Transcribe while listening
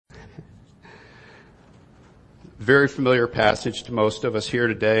Very familiar passage to most of us here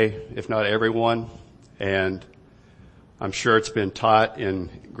today, if not everyone, and I'm sure it's been taught in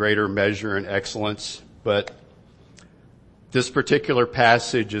greater measure and excellence, but this particular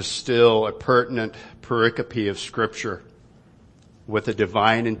passage is still a pertinent pericope of Scripture with a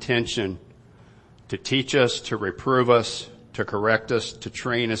divine intention to teach us, to reprove us, to correct us, to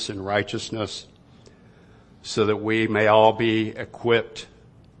train us in righteousness, so that we may all be equipped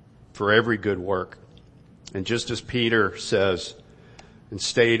for every good work. And just as Peter says and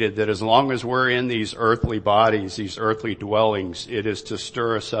stated that as long as we're in these earthly bodies, these earthly dwellings, it is to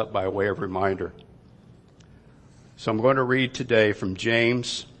stir us up by way of reminder. So I'm going to read today from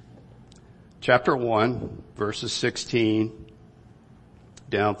James chapter 1, verses 16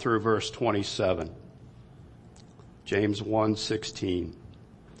 down through verse 27. James 1:16.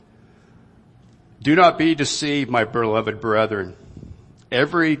 Do not be deceived, my beloved brethren.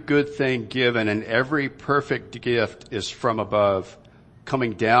 Every good thing given and every perfect gift is from above,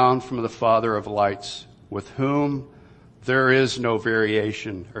 coming down from the Father of lights, with whom there is no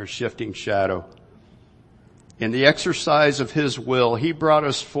variation or shifting shadow. In the exercise of his will, he brought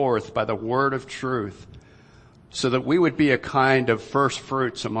us forth by the word of truth, so that we would be a kind of first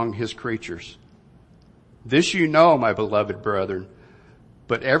fruits among his creatures. This you know, my beloved brethren,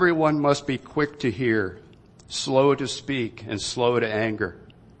 but everyone must be quick to hear, slow to speak, and slow to anger.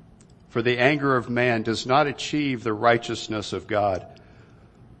 For the anger of man does not achieve the righteousness of God.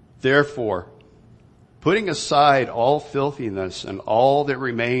 Therefore, putting aside all filthiness and all that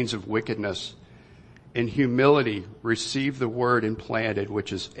remains of wickedness, in humility receive the word implanted,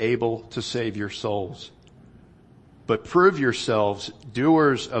 which is able to save your souls. But prove yourselves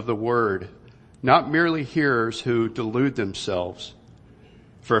doers of the word, not merely hearers who delude themselves.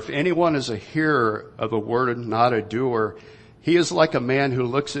 For if anyone is a hearer of a word and not a doer, he is like a man who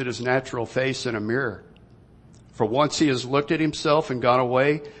looks at his natural face in a mirror. For once he has looked at himself and gone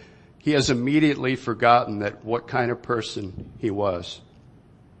away, he has immediately forgotten that what kind of person he was.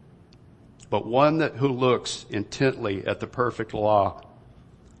 But one who looks intently at the perfect law,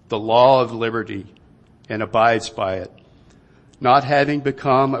 the law of liberty, and abides by it, not having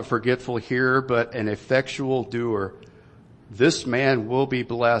become a forgetful hearer, but an effectual doer, this man will be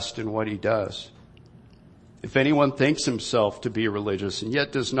blessed in what he does. If anyone thinks himself to be religious and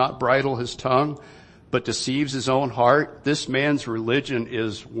yet does not bridle his tongue, but deceives his own heart, this man's religion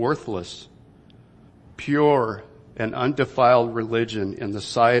is worthless. Pure and undefiled religion in the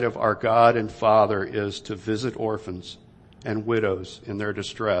sight of our God and Father is to visit orphans and widows in their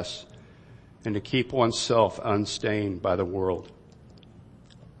distress, and to keep oneself unstained by the world.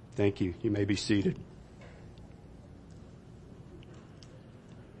 Thank you. You may be seated.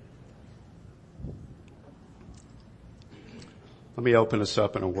 Let me open us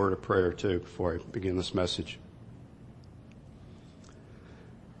up in a word of prayer too before I begin this message.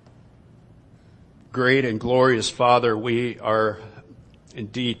 Great and glorious Father, we are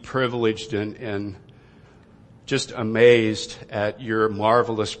indeed privileged and just amazed at your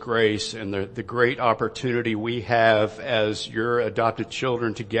marvelous grace and the great opportunity we have as your adopted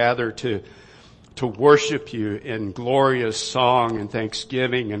children to gather to worship you in glorious song and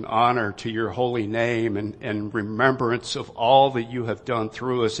thanksgiving and honor to your holy name and remembrance of all that you have done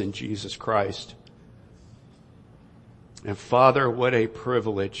through us in Jesus Christ. And Father, what a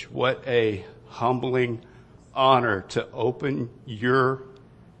privilege, what a humbling honor to open your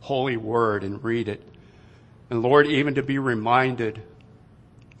holy word and read it. And Lord, even to be reminded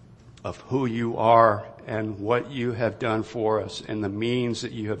of who you are and what you have done for us and the means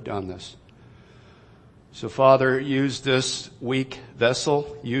that you have done this. So Father, use this weak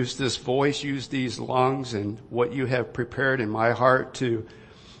vessel, use this voice, use these lungs and what you have prepared in my heart to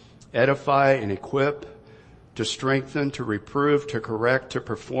edify and equip, to strengthen, to reprove, to correct, to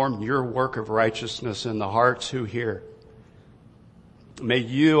perform your work of righteousness in the hearts who hear. May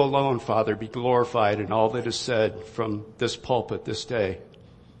you alone, Father, be glorified in all that is said from this pulpit this day.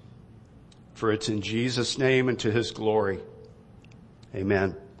 For it's in Jesus' name and to his glory.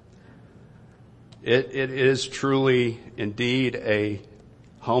 Amen. It is truly indeed a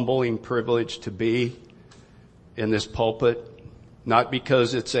humbling privilege to be in this pulpit, not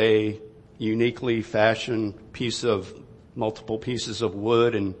because it's a uniquely fashioned multiple pieces of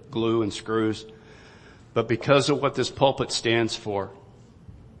wood and glue and screws, but because of what this pulpit stands for.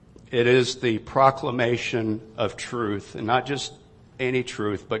 It is the proclamation of truth, and not just any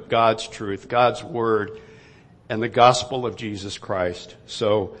truth, but God's truth, God's word, and the gospel of Jesus Christ.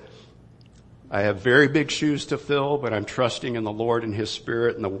 So I have very big shoes to fill, but I'm trusting in the Lord and his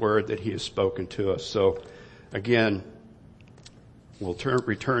Spirit and the word that he has spoken to us. So again, we'll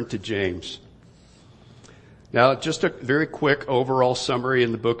return to James. Now, just a very quick overall summary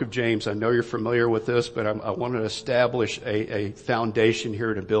in the book of James. I know you're familiar with this, but I want to establish a foundation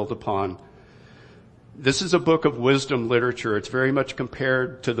here to build upon. This is a book of wisdom literature. It's very much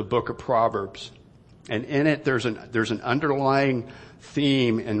compared to the book of Proverbs. And in it, there's an underlying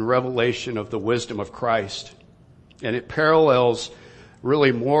theme and revelation of the wisdom of Christ. And it parallels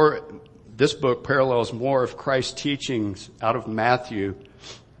really more, this book parallels more of Christ's teachings out of Matthew,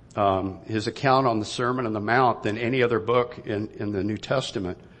 his account on the Sermon on the Mount, than any other book in the New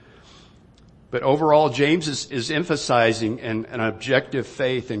Testament. But overall, James is emphasizing an objective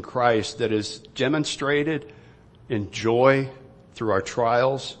faith in Christ that is demonstrated in joy through our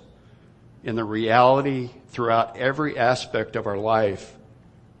trials, in the reality throughout every aspect of our life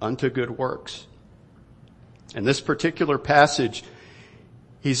unto good works. In this particular passage,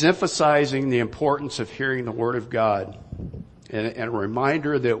 he's emphasizing the importance of hearing the Word of God and a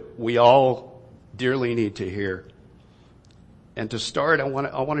reminder that we all dearly need to hear. And to start, I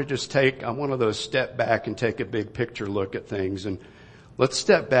want to just take, I'm one of those step back and take a big picture look at things. And let's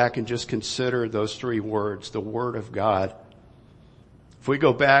step back and just consider those three words, the Word of God. If we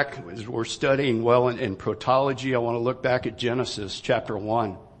go back, as we're studying well in protology, I want to look back at Genesis chapter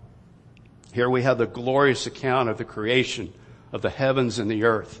 1. Here we have the glorious account of the creation of the heavens and the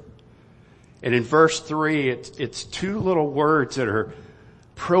earth. And in verse 3, it's two little words that are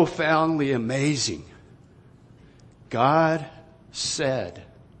profoundly amazing. God said.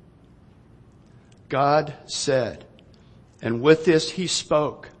 God said. And with this, he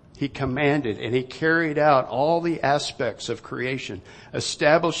spoke. He commanded, and he carried out all the aspects of creation,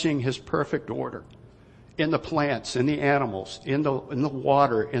 establishing his perfect order in the plants, in the animals, in the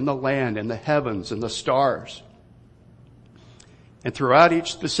water, in the land, in the heavens, and the stars. And throughout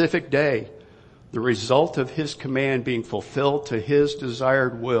each specific day, the result of his command being fulfilled to his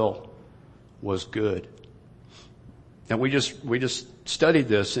desired will was good. And we just studied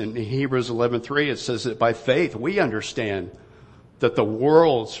this in Hebrews 11:3. It says that by faith we understand that the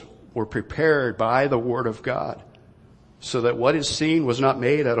worlds were prepared by the Word of God, so that what is seen was not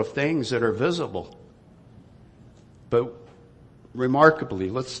made out of things that are visible. But remarkably,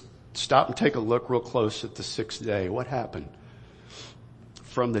 let's stop and take a look real close at the sixth day. What happened?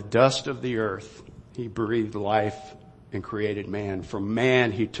 From the dust of the earth, he breathed life and created man. From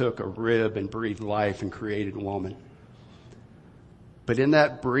man, he took a rib and breathed life and created woman. But in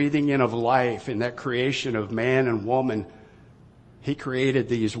that breathing in of life, in that creation of man and woman, he created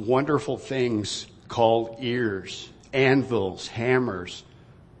these wonderful things called ears, anvils, hammers,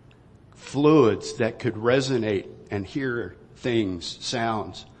 fluids that could resonate and hear things,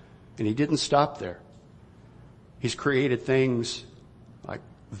 sounds. And he didn't stop there. He's created things like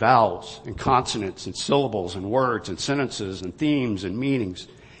vowels and consonants and syllables and words and sentences and themes and meanings.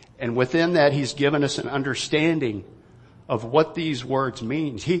 And within that, he's given us an understanding of what these words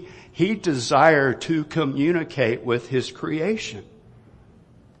mean. He desired to communicate with his creation.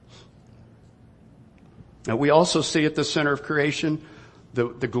 Now we also see at the center of creation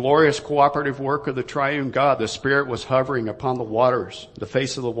the glorious cooperative work of the triune God. The Spirit was hovering upon the waters, the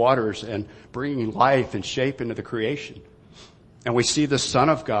face of the waters, and bringing life and shape into the creation. And we see the Son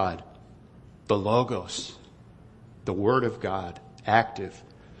of God, the Logos, the Word of God, active.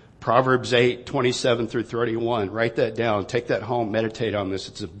 Proverbs 8:27 through 31. Write that down. Take that home. Meditate on this.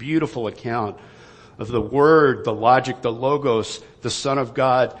 It's a beautiful account of the Word, the logic, the Logos, the Son of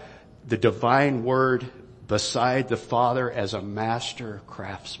God, the divine Word beside the Father as a master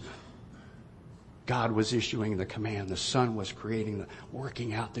craftsman. God was issuing the command. The Son was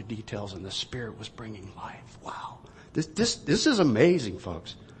working out the details, and the Spirit was bringing life. Wow. This is amazing,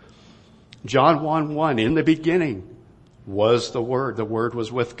 folks. John 1:1, in the beginning was the Word. The Word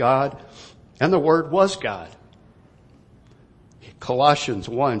was with God, and the Word was God. Colossians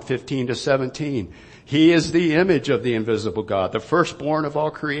 1:15 to 17. He is the image of the invisible God, the firstborn of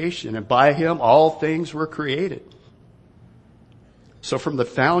all creation, and by him all things were created. So from the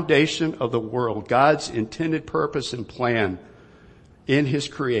foundation of the world, God's intended purpose and plan in his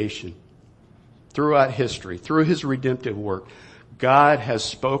creation, throughout history, through his redemptive work, God has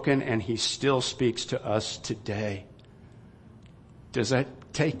spoken and he still speaks to us today. Does that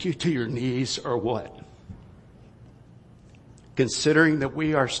take you to your knees or what? Considering that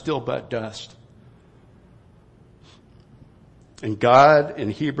we are still but dust. And God, in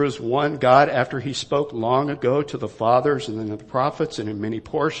Hebrews 1, God, after he spoke long ago to the fathers and then to the prophets and in many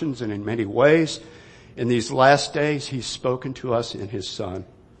portions and in many ways, in these last days, he's spoken to us in his Son.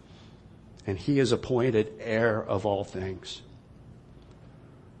 And he is appointed heir of all things.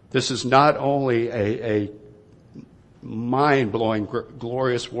 This is not only a mind-blowing,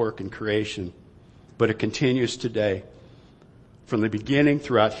 glorious work in creation, but it continues today. From the beginning,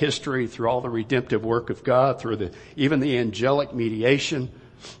 throughout history, through all the redemptive work of God, through even the angelic mediation,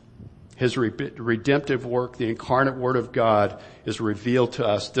 His redemptive work, the incarnate Word of God, is revealed to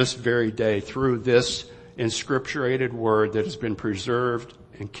us this very day through this inscripturated Word that has been preserved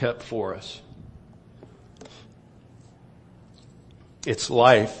and kept for us. It's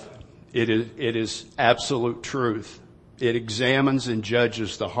life. It is absolute truth. It examines and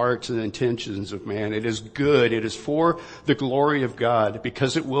judges the hearts and intentions of man. It is good. It is for the glory of God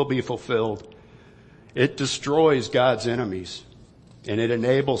because it will be fulfilled. It destroys God's enemies, and it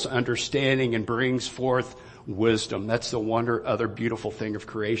enables understanding and brings forth wisdom. That's the other beautiful thing of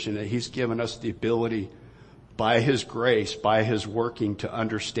creation, that He's given us the ability by His grace, by His working, to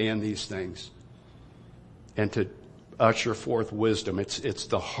understand these things and to usher forth wisdom. It's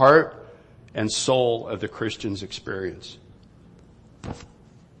the heart and soul of the Christian's experience.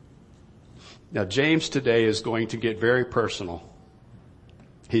 Now, James today is going to get very personal.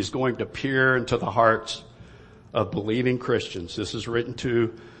 He's going to peer into the hearts of believing Christians. This is written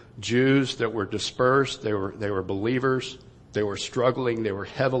to Jews that were dispersed. They were believers. They were struggling. They were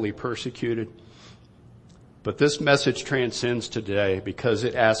heavily persecuted. But this message transcends today because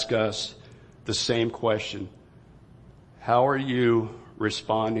it asks us the same question. How are you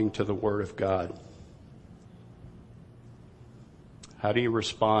responding to the Word of God? How do you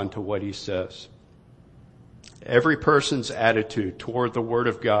respond to what He says? Every person's attitude toward the Word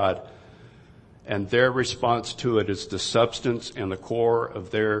of God and their response to it is the substance and the core of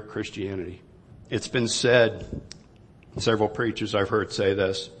their Christianity. It's been said, several preachers I've heard say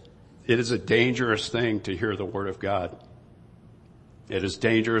this, it is a dangerous thing to hear the Word of God. It is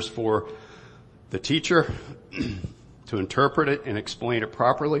dangerous for the teacher to interpret it and explain it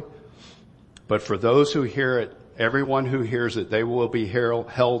properly. But for those who hear it, everyone who hears it, they will be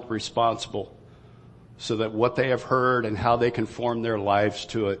held responsible so that what they have heard and how they conform their lives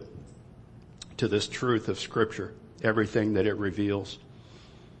to it, to this truth of Scripture, everything that it reveals.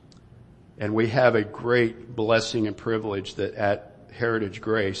 And we have a great blessing and privilege that at Heritage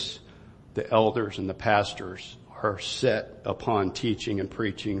Grace, the elders and the pastors are set upon teaching and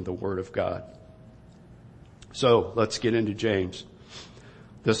preaching the Word of God. So let's get into James.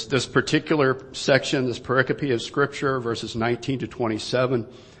 This particular section, this pericope of Scripture, verses 19 to 27,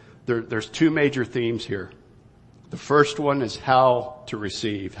 there's two major themes here. The first one is how to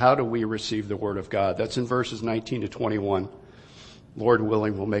receive. How do we receive the Word of God? That's in verses 19 to 21. Lord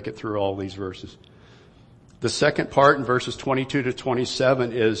willing, we'll make it through all these verses. The second part in verses 22 to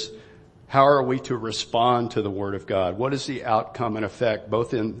 27 is how are we to respond to the Word of God? What is the outcome and effect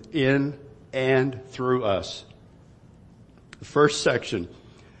both in and through us? The first section,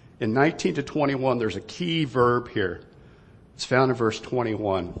 in 19 to 21, there's a key verb here. It's found in verse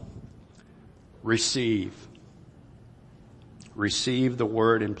 21. Receive. Receive the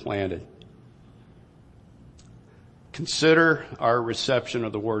Word implanted. Consider our reception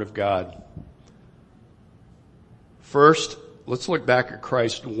of the Word of God. First, let's look back at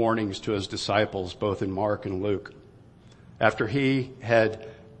Christ's warnings to His disciples, both in Mark and Luke. After He had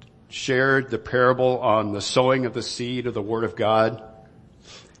shared the parable on the sowing of the seed of the Word of God,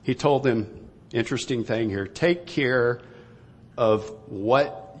 He told them, interesting thing here, take care of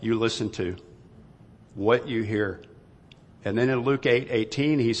what you listen to, what you hear. And then in Luke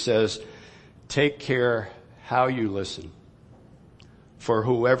 8:18, He says, take care how you listen. For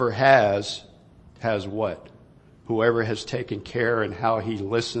whoever has what? Whoever has taken care in how he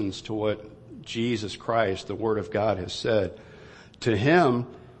listens to what Jesus Christ, the Word of God, has said, to him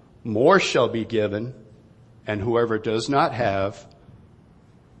more shall be given, and whoever does not have,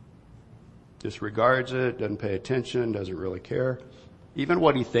 disregards it, doesn't pay attention, doesn't really care, even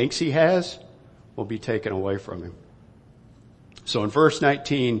what he thinks he has will be taken away from him. So in verse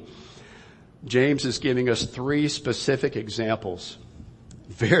 19, James is giving us three specific examples,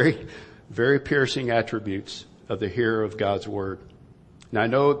 very, very piercing attributes of the hearer of God's Word. Now I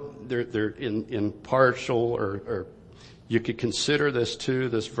know they're in partial or you could consider this too,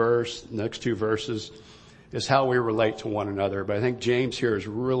 this verse, next two verses, is how we relate to one another. But I think James here is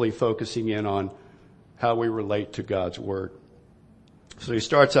really focusing in on how we relate to God's Word. So he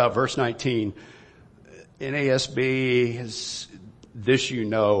starts out verse 19. NASB is this you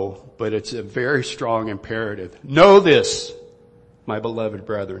know, but it's a very strong imperative. Know this, my beloved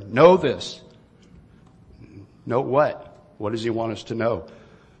brethren. Know this. Know what? What does he want us to know?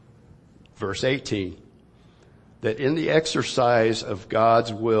 Verse 18. That in the exercise of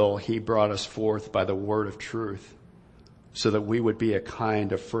God's will, He brought us forth by the word of truth, so that we would be a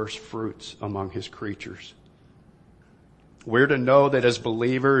kind of first fruits among His creatures. We're to know that as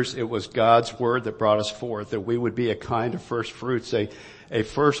believers, it was God's word that brought us forth, that we would be a kind of first fruits, a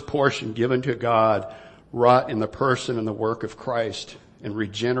first portion given to God, wrought in the person and the work of Christ, and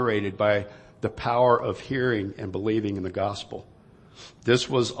regenerated by the power of hearing and believing in the gospel. This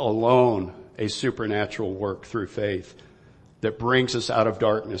was alone a supernatural work through faith that brings us out of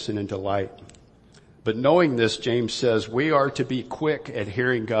darkness and into light. But knowing this, James says, we are to be quick at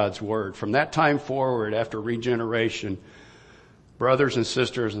hearing God's word. From that time forward, after regeneration, brothers and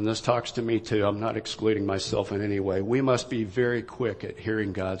sisters, and this talks to me too, I'm not excluding myself in any way, we must be very quick at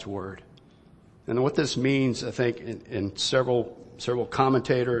hearing God's word. And what this means, I think, in several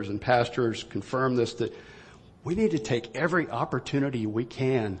commentators and pastors confirm this, that we need to take every opportunity we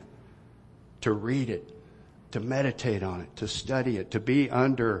can to read it, to meditate on it, to study it, to be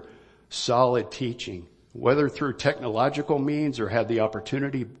under solid teaching, whether through technological means or have the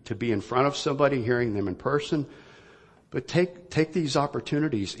opportunity to be in front of somebody, hearing them in person. But take these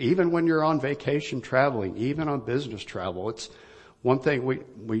opportunities, even when you're on vacation traveling, even on business travel. It's one thing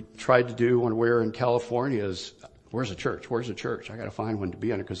we tried to do when we were in California is, where's a church? Where's a church? I got to find one to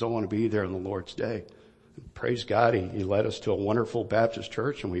be in it because I want to be there on the Lord's day. Praise God, he led us to a wonderful Baptist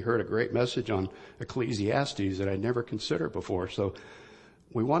church, and we heard a great message on Ecclesiastes that I'd never considered before. So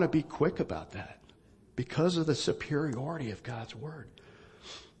we want to be quick about that because of the superiority of God's word.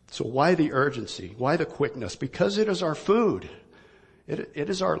 So why the urgency? Why the quickness? Because it is our food. It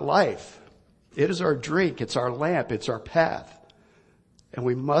is our life. It is our drink. It's our lamp. It's our path. And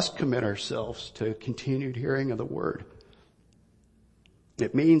we must commit ourselves to continued hearing of the word.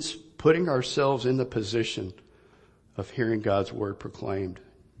 It means putting ourselves in the position of hearing God's word proclaimed,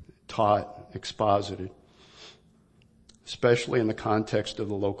 taught, exposited, especially in the context of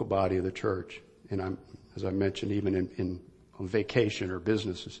the local body of the church. And as I mentioned, even on vacation or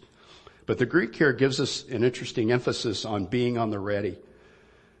businesses. But the Greek here gives us an interesting emphasis on being on the ready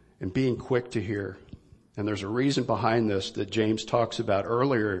and being quick to hear. And there's a reason behind this that James talks about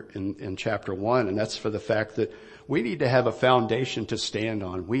earlier in chapter 1, and that's for the fact that we need to have a foundation to stand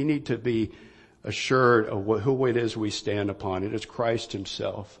on. We need to be assured of who it is we stand upon. It is Christ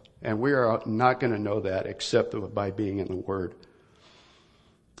himself. And we are not going to know that except by being in the Word.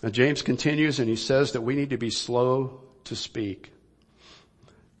 Now, James continues and he says that we need to be slow to speak.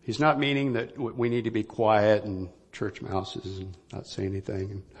 He's not meaning that we need to be quiet and church mouses and not say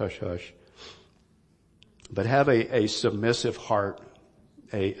anything and hush hush. But have a submissive heart,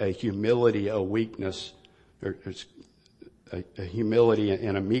 a humility, a weakness, or a humility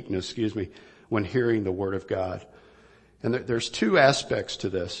and a meekness, when hearing the Word of God. And there's two aspects to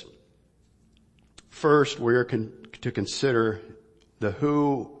this. First, we are to consider the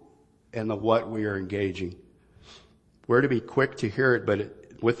who and the what we are engaging. We're to be quick to hear it, but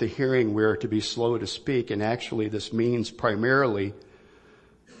with the hearing, we're to be slow to speak. And actually, this means primarily,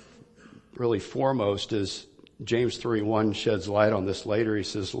 really foremost, as James 3:1 sheds light on this later. He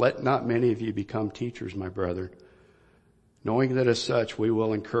says, "Let not many of you become teachers, my brethren, knowing that as such we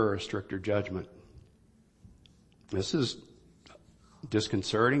will incur a stricter judgment." This is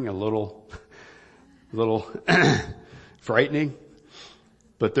disconcerting, a little frightening,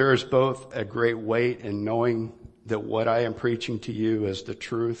 but there is both a great weight in knowing that what I am preaching to you as the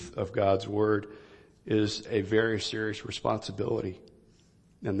truth of God's word is a very serious responsibility.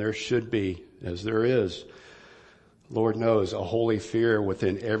 And there should be, as there is, Lord knows, a holy fear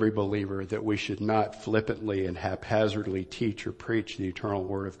within every believer that we should not flippantly and haphazardly teach or preach the eternal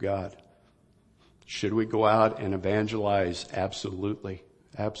word of God. Should we go out and evangelize? Absolutely.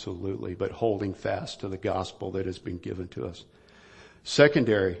 Absolutely. But holding fast to the gospel that has been given to us.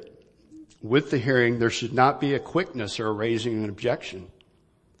 Secondary, with the hearing, there should not be a quickness or raising an objection,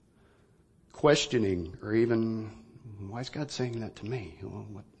 questioning, or even, why is God saying that to me?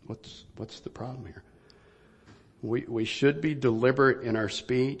 What's the problem here? We should be deliberate in our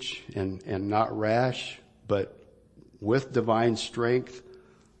speech and not rash, but with divine strength,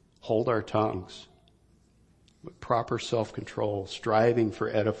 hold our tongues. With proper self-control, striving for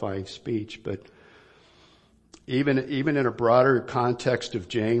edifying speech. But even in a broader context of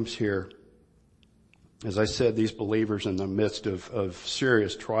James here, as I said, these believers in the midst of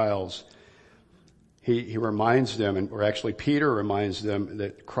serious trials, he reminds them, or actually Peter reminds them,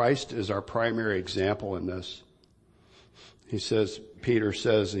 that Christ is our primary example in this. Peter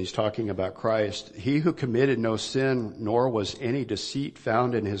says, and he's talking about Christ, "He who committed no sin, nor was any deceit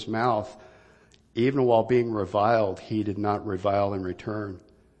found in his mouth, even while being reviled, he did not revile in return.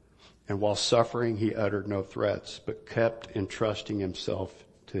 And while suffering, he uttered no threats, but kept entrusting himself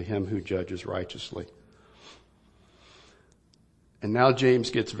to him who judges righteously." And now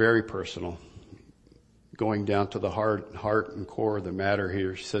James gets very personal. going down to the heart and core of the matter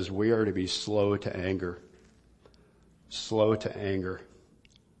here. He says we are to be slow to anger. Slow to anger.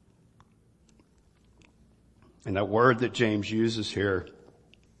 And that word that James uses here,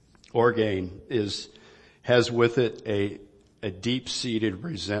 orgain, has with it a deep-seated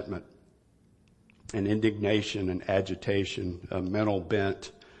resentment, an indignation, an agitation, a mental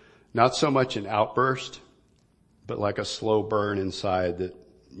bent. Not so much an outburst, but like a slow burn inside that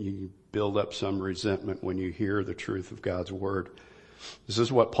you build up some resentment when you hear the truth of God's word. This is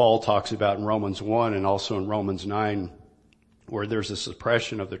what Paul talks about in Romans 1 and also in Romans 9, where there's a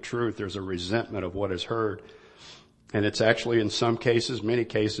suppression of the truth. There's a resentment of what is heard. And it's actually in some cases, many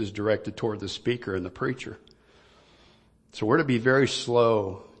cases, directed toward the speaker and the preacher. So we're to be very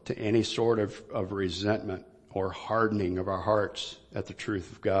slow to any sort of resentment or hardening of our hearts at the truth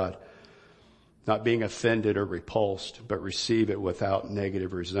of God. Not being offended or repulsed, but receive it without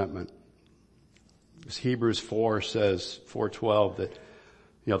negative resentment. As Hebrews 4 says, 4:12, that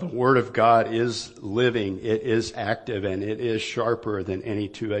the word of God is living, it is active, and it is sharper than any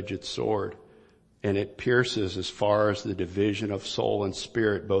two-edged sword. And it pierces as far as the division of soul and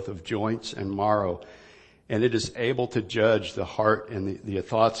spirit, both of joints and marrow. And it is able to judge the heart and the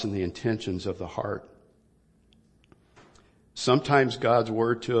thoughts and the intentions of the heart. Sometimes God's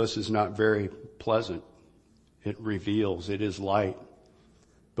word to us is not very pleasant. It reveals, it is light.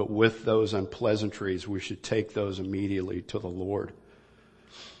 But with those unpleasantries, we should take those immediately to the Lord.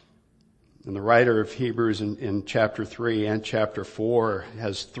 And the writer of Hebrews in chapter 3 and chapter 4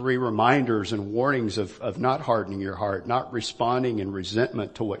 has 3 reminders and warnings of not hardening your heart, not responding in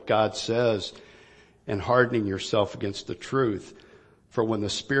resentment to what God says, and hardening yourself against the truth. For when the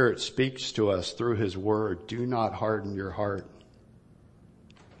Spirit speaks to us through His Word, do not harden your heart.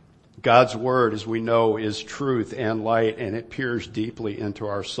 God's Word, as we know, is truth and light, and it peers deeply into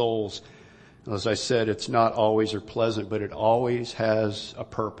our souls. As I said, it's not always pleasant, but it always has a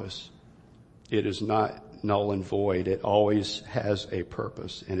purpose. It is not null and void. It always has a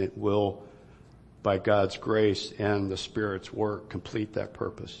purpose, and it will, by God's grace and the Spirit's work, complete that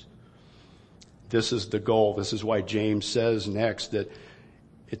purpose. This is the goal. This is why James says next that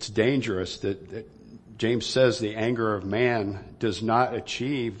it's dangerous, that James says the anger of man does not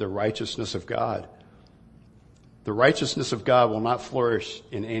achieve the righteousness of God. The righteousness of God will not flourish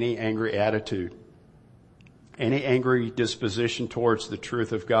in any angry attitude, any angry disposition towards the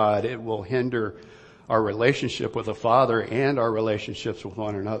truth of God. It will hinder our relationship with the Father and our relationships with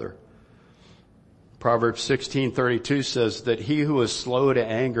one another. Proverbs 16:32 says that he who is slow to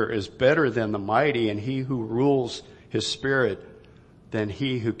anger is better than the mighty, and he who rules his spirit than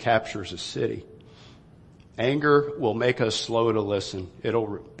he who captures a city. Anger will make us slow to listen.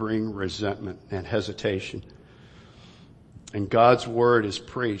 It'll bring resentment and hesitation. And God's word is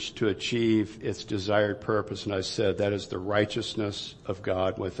preached to achieve its desired purpose. And I said that is the righteousness of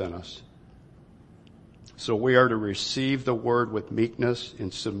God within us. So we are to receive the word with meekness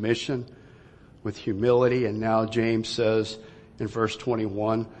and submission, with humility. And now James says in verse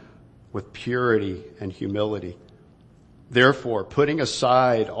 21, with purity and humility. Therefore, putting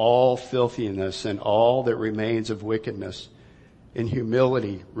aside all filthiness and all that remains of wickedness, in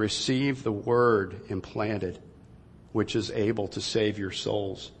humility receive the word implanted, which is able to save your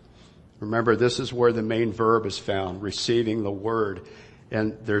souls. Remember, this is where the main verb is found, receiving the word.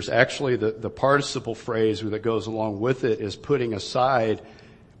 And there's actually the participle phrase that goes along with it is putting aside,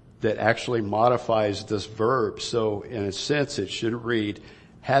 that actually modifies this verb. So in a sense, it should read,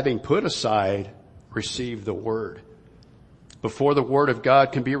 having put aside, receive the word. Before the word of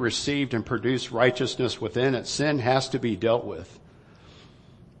God can be received and produce righteousness within it, sin has to be dealt with.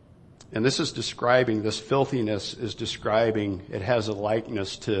 And this filthiness is describing, it has a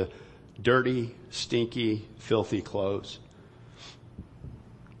likeness to dirty, stinky, filthy clothes.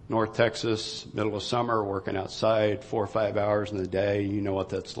 North Texas, middle of summer, working outside 4 or 5 hours in the day, you know what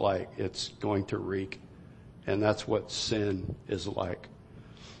that's like. It's going to reek. And that's what sin is like.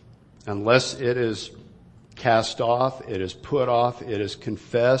 Unless it is cast off, it is put off, it is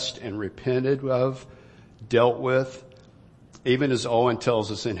confessed and repented of, dealt with, even as Owen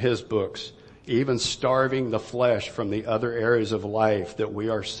tells us in his books, even starving the flesh from the other areas of life that we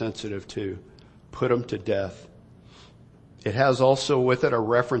are sensitive to, put them to death. It has also with it a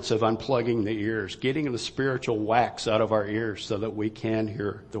reference of unplugging the ears, getting the spiritual wax out of our ears so that we can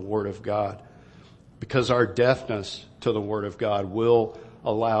hear the Word of God. Because our deafness to the Word of God will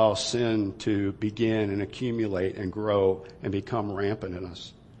allow sin to begin and accumulate and grow and become rampant in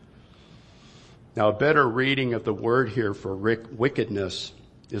us. Now, a better reading of the word here for wickedness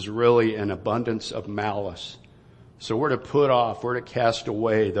is really an abundance of malice, So we're to put off, we're to cast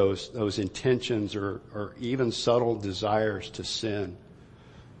away those intentions or even subtle desires to sin,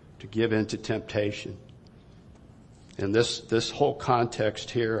 to give in to temptation. And this whole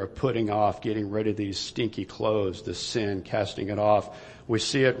context here of putting off, getting rid of these stinky clothes, this sin, casting it off, we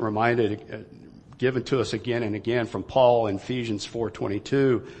see it reminded, given to us again and again from Paul in Ephesians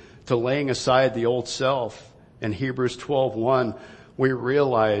 4:22, to laying aside the old self. In Hebrews 12:1, we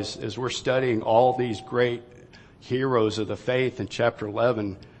realize as we're studying all these great heroes of the faith in chapter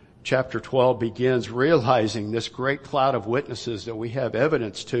 11, chapter 12 begins realizing this great cloud of witnesses that we have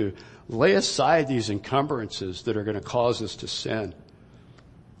evidence to lay aside these encumbrances that are going to cause us to sin.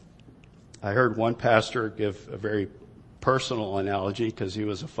 I heard one pastor give a very personal analogy because he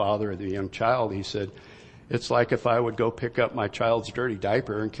was a father of a young child. He said, it's like if I would go pick up my child's dirty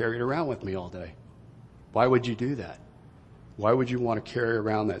diaper and carry it around with me all day. Why would you do that? Why would you want to carry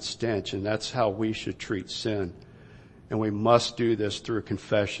around that stench? And that's how we should treat sin. And we must do this through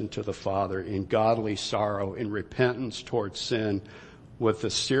confession to the Father in godly sorrow, in repentance towards sin, with a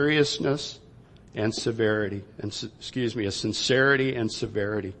seriousness and severity, a sincerity and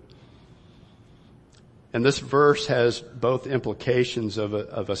severity. And this verse has both implications of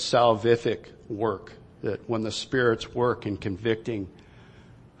a salvific work, that when the Spirit's work in convicting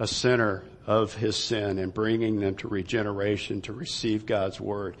a sinner of his sin and bringing them to regeneration to receive God's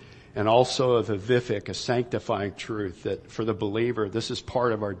word, and also a vivific, a sanctifying truth that for the believer, this is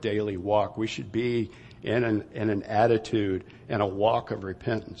part of our daily walk. We should be in an attitude and a walk of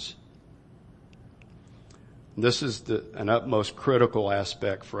repentance. This is an utmost critical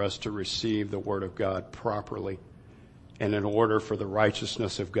aspect for us to receive the word of God properly and in order for the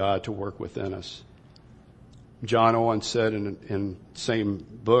righteousness of God to work within us. John Owen said in same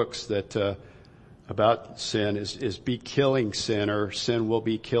books that about sin is be killing sin, or sin will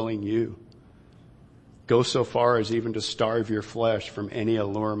be killing you. Go so far as even to starve your flesh from any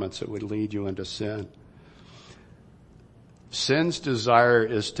allurements that would lead you into sin. Sin's desire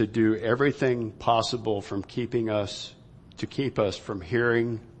is to do everything possible to keep us from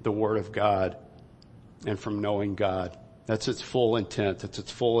hearing the word of God and from knowing God. That's its full intent. That's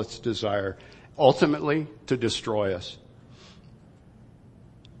its desire. Ultimately, to destroy us.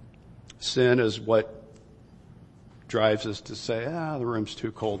 Sin is what drives us to say, the room's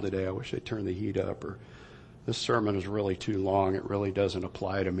too cold today. I wish I turned the heat up. Or this sermon is really too long. It really doesn't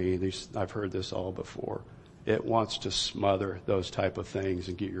apply to me. I've heard this all before. It wants to smother those type of things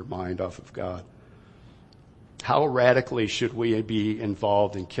and get your mind off of God. How radically should we be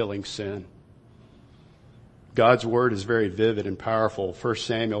involved in killing sin? God's word is very vivid and powerful. 1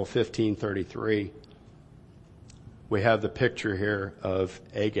 Samuel 15:33. We have the picture here of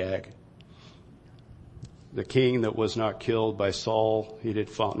Agag, the king that was not killed by Saul. He did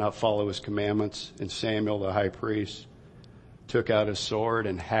not follow his commandments. And Samuel, the high priest, took out his sword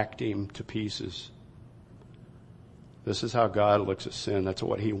and hacked him to pieces. This is how God looks at sin. That's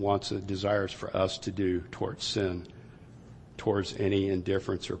what he wants and desires for us to do towards sin, towards any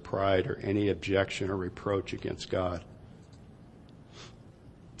indifference or pride or any objection or reproach against God.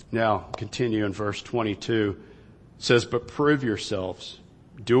 Now, continue in verse 22. It says, but prove yourselves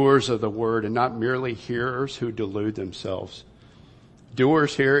doers of the word and not merely hearers who delude themselves.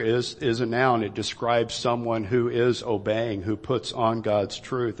 Doers here is a noun. It describes someone who is obeying, who puts on God's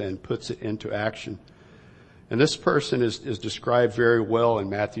truth and puts it into action. And this person is described very well in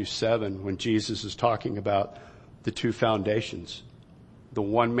Matthew 7 when Jesus is talking about the two foundations. The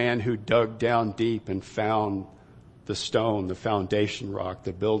one man who dug down deep and found the stone, the foundation rock,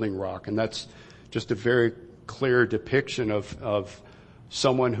 the building rock. And that's just a very clear depiction of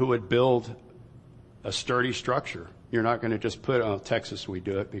someone who would build a sturdy structure. You're not going to just put on Texas, we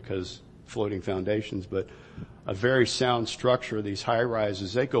do it because floating foundations, but a very sound structure. These high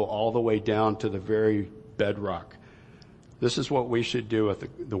rises, they go all the way down to the very bedrock. This is what we should do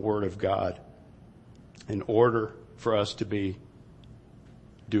with the Word of God in order for us to be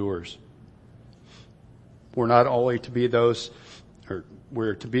doers.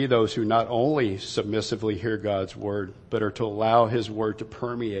 We're to be those who not only submissively hear God's Word, but are to allow His Word to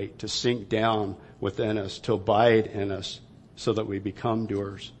permeate, to sink down within us, to abide in us, so that we become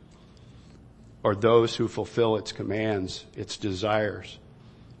doers, or those who fulfill its commands, its desires.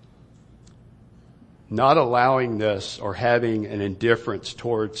 Not allowing this or having an indifference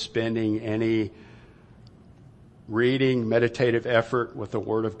towards spending any reading, meditative effort with the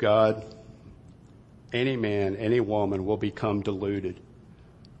Word of God, any man, any woman will become deluded,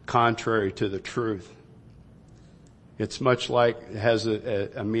 contrary to the truth. It's much like it has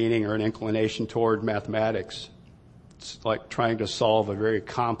a meaning or an inclination toward mathematics. It's like trying to solve a very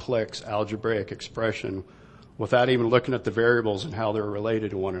complex algebraic expression without even looking at the variables and how they're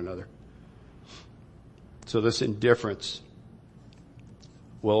related to one another. So this indifference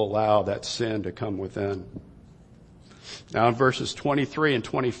will allow that sin to come within. Now in verses 23 and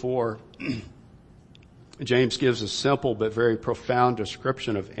 24, James gives a simple but very profound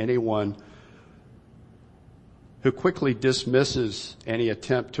description of anyone who quickly dismisses any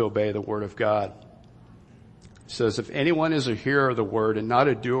attempt to obey the word of God. He says, if anyone is a hearer of the word and not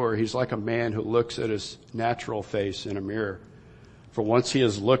a doer, he's like a man who looks at his natural face in a mirror. For once he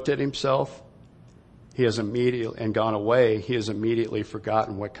has looked at himself, he has gone away, he has immediately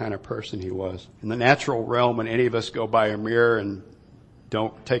forgotten what kind of person he was. In the natural realm, when any of us go by a mirror and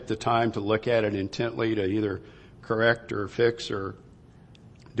don't take the time to look at it intently to either correct or fix or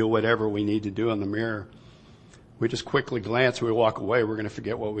do whatever we need to do in the mirror, we just quickly glance, we walk away, we're going to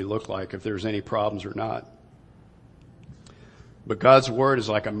forget what we look like, if there's any problems or not. But God's word is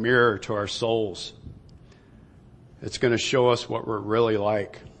like a mirror to our souls. It's going to show us what we're really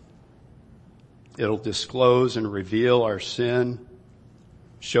like. It'll disclose and reveal our sin,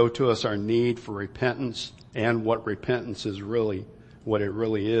 show to us our need for repentance and what repentance is really, what it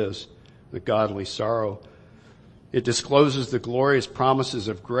really is, the godly sorrow. It discloses the glorious promises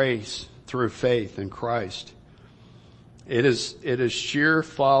of grace through faith in Christ. It is sheer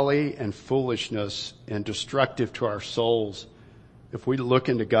folly and foolishness and destructive to our souls if we look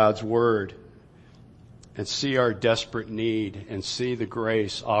into God's word and see our desperate need and see the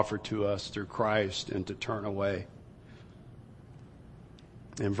grace offered to us through Christ and to turn away.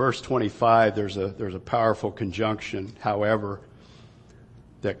 In verse 25, there's a powerful conjunction, however,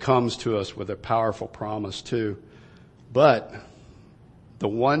 that comes to us with a powerful promise too. But the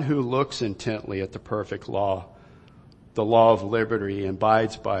one who looks intently at the perfect law, the law of liberty, and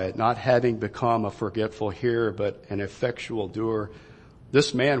abides by it, not having become a forgetful hearer, but an effectual doer,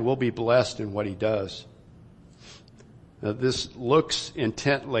 this man will be blessed in what he does. Now, this looks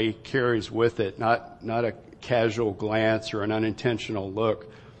intently carries with it not a casual glance or an unintentional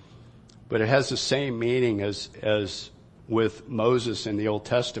look, but it has the same meaning as with Moses in the Old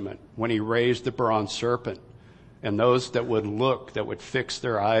Testament when he raised the bronze serpent, and those that would look, that would fix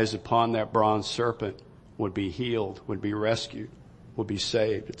their eyes upon that bronze serpent would be healed, would be rescued, would be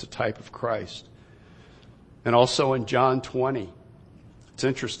saved. It's a type of Christ. And also in John 20, it's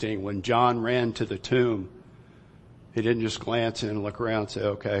interesting, when John ran to the tomb, he didn't just glance in and look around and say,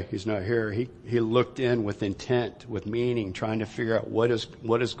 okay, he's not here. He looked in with intent, with meaning, trying to figure out what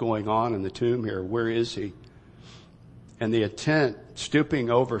is going on in the tomb here. Where is he? And the intent,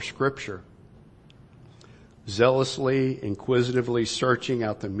 stooping over Scripture, zealously, inquisitively searching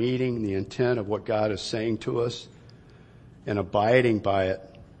out the meaning, the intent of what God is saying to us, and abiding by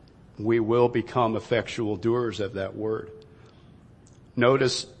it, we will become effectual doers of that word.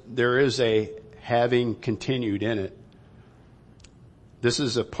 Notice there is a having continued in it. This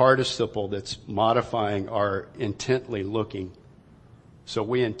is a participle that's modifying our intently looking. So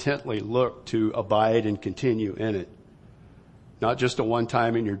we intently look to abide and continue in it. Not just a one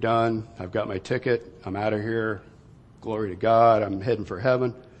time and you're done. I've got my ticket. I'm out of here. Glory to God. I'm heading for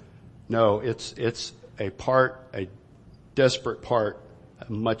heaven. No, it's a part, a desperate part,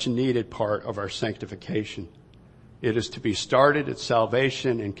 a much needed part of our sanctification. It is to be started at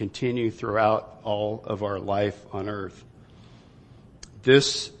salvation and continue throughout all of our life on earth.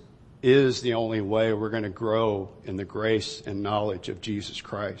 This is the only way we're going to grow in the grace and knowledge of Jesus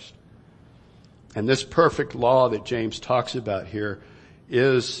Christ. And this perfect law that James talks about here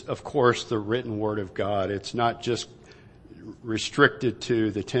is, of course, the written word of God. It's not just restricted to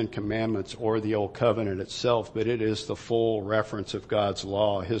the Ten Commandments or the Old Covenant itself, but it is the full reference of God's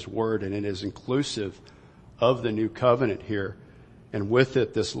law, His word, and it is inclusive of the new covenant here. And with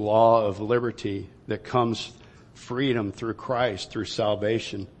it, this law of liberty that comes freedom through Christ, through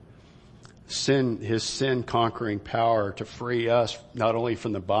salvation. His sin conquering power to free us not only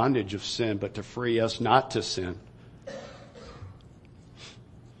from the bondage of sin, but to free us not to sin.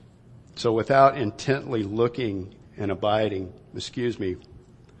 So without intently looking and abiding,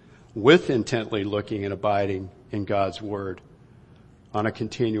 with intently looking and abiding in God's word on a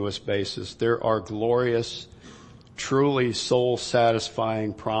continuous basis, there are glorious, truly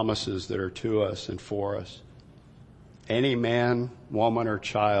soul-satisfying promises that are to us and for us. Any man, woman, or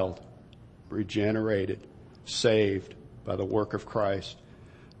child regenerated, saved by the work of Christ,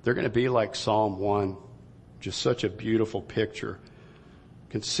 they're going to be like Psalm 1, just such a beautiful picture. You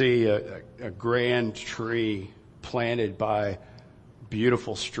can see a grand tree planted by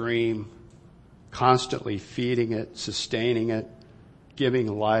beautiful stream, constantly feeding it, sustaining it, giving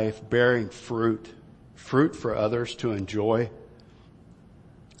life, bearing fruit for others to enjoy.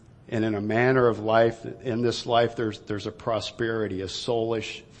 And in a manner of life, in this life, there's a prosperity, a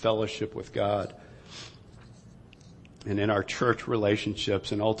soulish fellowship with God. And in our church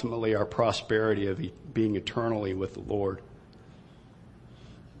relationships, and ultimately our prosperity of being eternally with the Lord.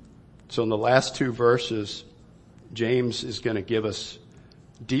 So in the last two verses, James is going to give us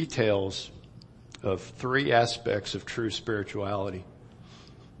details of three aspects of true spirituality.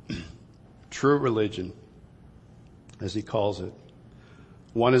 True religion, as he calls it.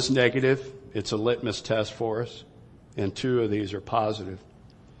 One is negative. It's a litmus test for us. And two of these are positive.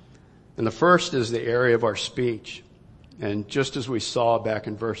 And the first is the area of our speech. And just as we saw back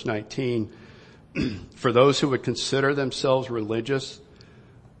in verse 19, for those who would consider themselves religious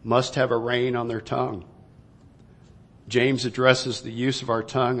must have a rein on their tongue. James addresses the use of our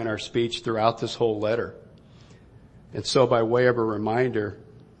tongue and our speech throughout this whole letter. And so by way of a reminder,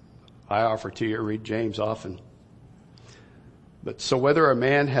 I offer to you to read James often. But so whether a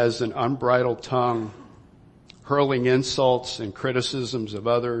man has an unbridled tongue, hurling insults and criticisms of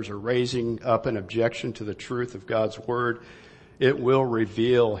others, or raising up an objection to the truth of God's word, it will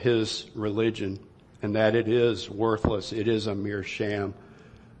reveal his religion, and that it is worthless. It is a mere sham.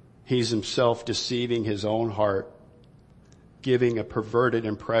 He's himself deceiving his own heart, giving a perverted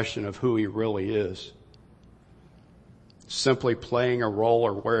impression of who he really is. Simply playing a role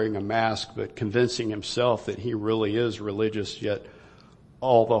or wearing a mask, but convincing himself that he really is religious, yet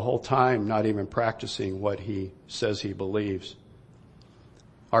all the whole time not even practicing what he says he believes.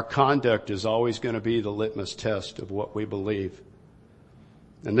 Our conduct is always going to be the litmus test of what we believe.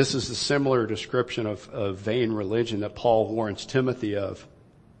 And this is the similar description of vain religion that Paul warns Timothy of.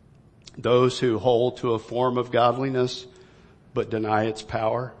 Those who hold to a form of godliness but deny its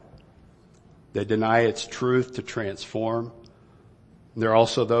power. They deny its truth to transform. There are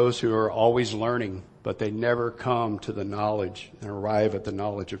also those who are always learning, but they never come to the knowledge and arrive at the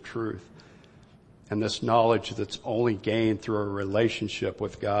knowledge of truth. And this knowledge that's only gained through a relationship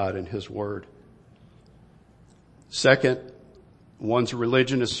with God and His Word. Second, one's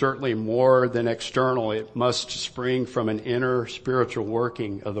religion is certainly more than external. It must spring from an inner spiritual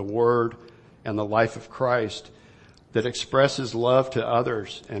working of the Word and the life of Christ that expresses love to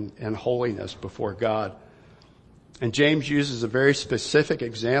others and holiness before God. And James uses a very specific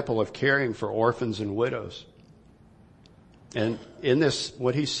example of caring for orphans and widows. And in this,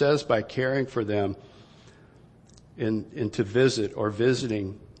 what he says by caring for them in to visit or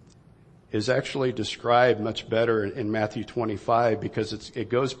visiting is actually described much better in Matthew 25, because it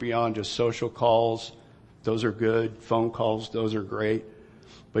goes beyond just social calls. Those are good. Phone calls, those are great.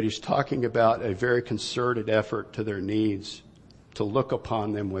 But he's talking about a very concerted effort to their needs, to look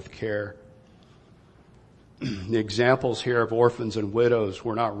upon them with care. The examples here of orphans and widows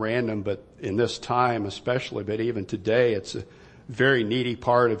were not random, but in this time especially, but even today, it's a very needy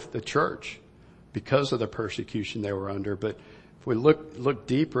part of the church because of the persecution they were under. But if we look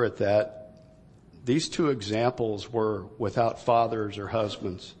deeper at that, these two examples were without fathers or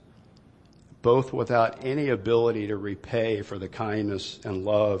husbands, both without any ability to repay for the kindness and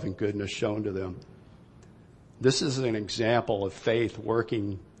love and goodness shown to them. This is an example of faith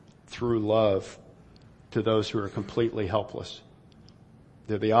working through love to those who are completely helpless.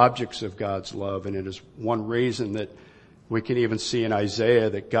 They're the objects of God's love, and it is one reason that we can even see in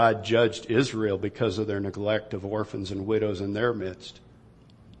Isaiah that God judged Israel because of their neglect of orphans and widows in their midst.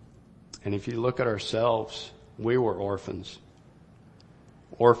 And if you look at ourselves, we were orphans.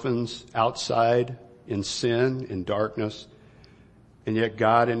 Orphans outside in sin, in darkness, and yet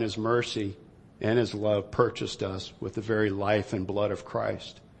God in His mercy and His love purchased us with the very life and blood of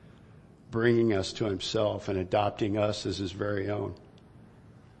Christ, bringing us to Himself and adopting us as His very own.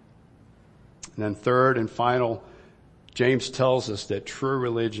 And then third and final, James tells us that true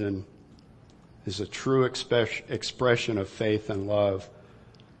religion is a true expression of faith and love,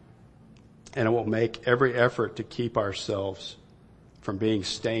 and it will make every effort to keep ourselves from being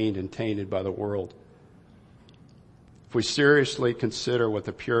stained and tainted by the world. If we seriously consider what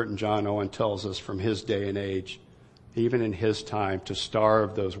the Puritan John Owen tells us from his day and age, even in his time, to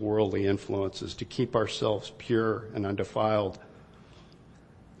starve those worldly influences, to keep ourselves pure and undefiled,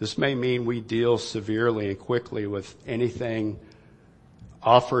 this may mean we deal severely and quickly with anything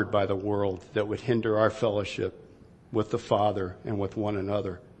offered by the world that would hinder our fellowship with the Father and with one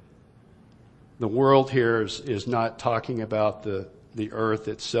another. The world here is not talking about the earth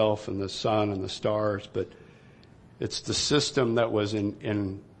itself and the sun and the stars, but it's the system that was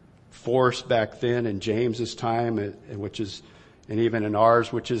in force back then in James's time, which is, and even in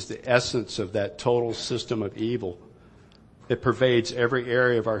ours, which is the essence of that total system of evil. It pervades every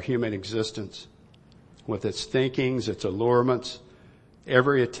area of our human existence with its thinkings, its allurements,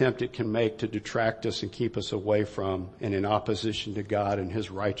 every attempt it can make to detract us and keep us away from and in opposition to God and his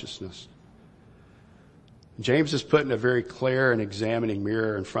righteousness. James is putting a very clear and examining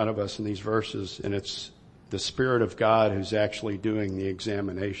mirror in front of us in these verses, and it's the Spirit of God who's actually doing the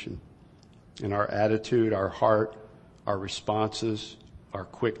examination. In our attitude, our heart, our responses, our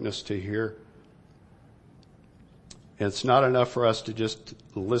quickness to hear. And it's not enough for us to just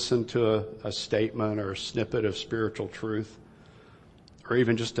listen to a statement or a snippet of spiritual truth, or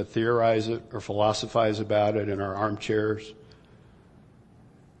even just to theorize it or philosophize about it in our armchairs,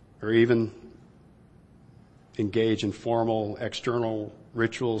 or even engage in formal external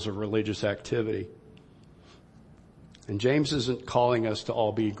rituals of religious activity. And James isn't calling us to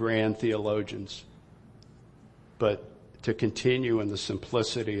all be grand theologians, but to continue in the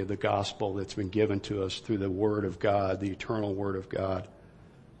simplicity of the gospel that's been given to us through the Word of God, the eternal Word of God.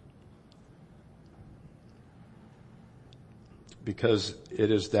 Because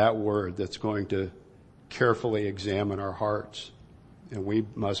it is that Word that's going to carefully examine our hearts. And we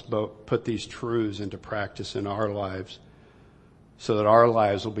must put these truths into practice in our lives so that our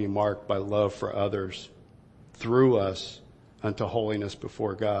lives will be marked by love for others through us unto holiness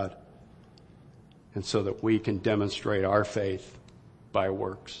before God, and so that we can demonstrate our faith by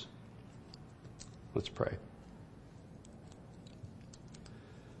works. Let's pray.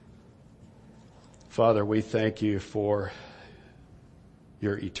 Father, we thank you for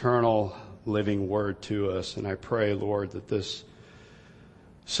your eternal living word to us, and I pray, Lord, that this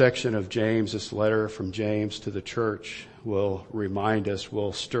section of James, this letter from James to the church, will remind us,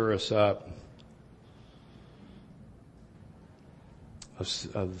 will stir us up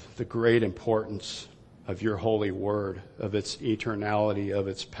of the great importance of your holy word, of its eternality, of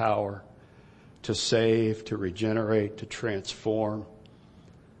its power to save, to regenerate, to transform.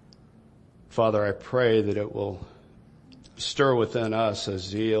 Father, I pray that it will stir within us a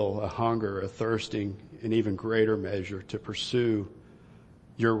zeal, a hunger, a thirsting, in even greater measure to pursue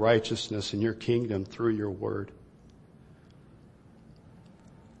your righteousness and your kingdom through your word.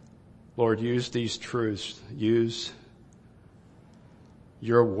 Lord, use these truths. Use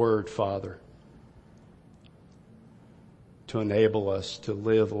your word, Father, to enable us to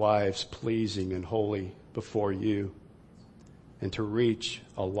live lives pleasing and holy before you, and to reach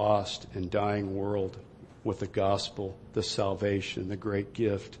a lost and dying world with the gospel, the salvation, the great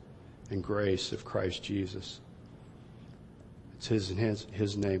gift and grace of Christ Jesus. It's in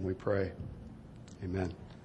his name we pray. Amen.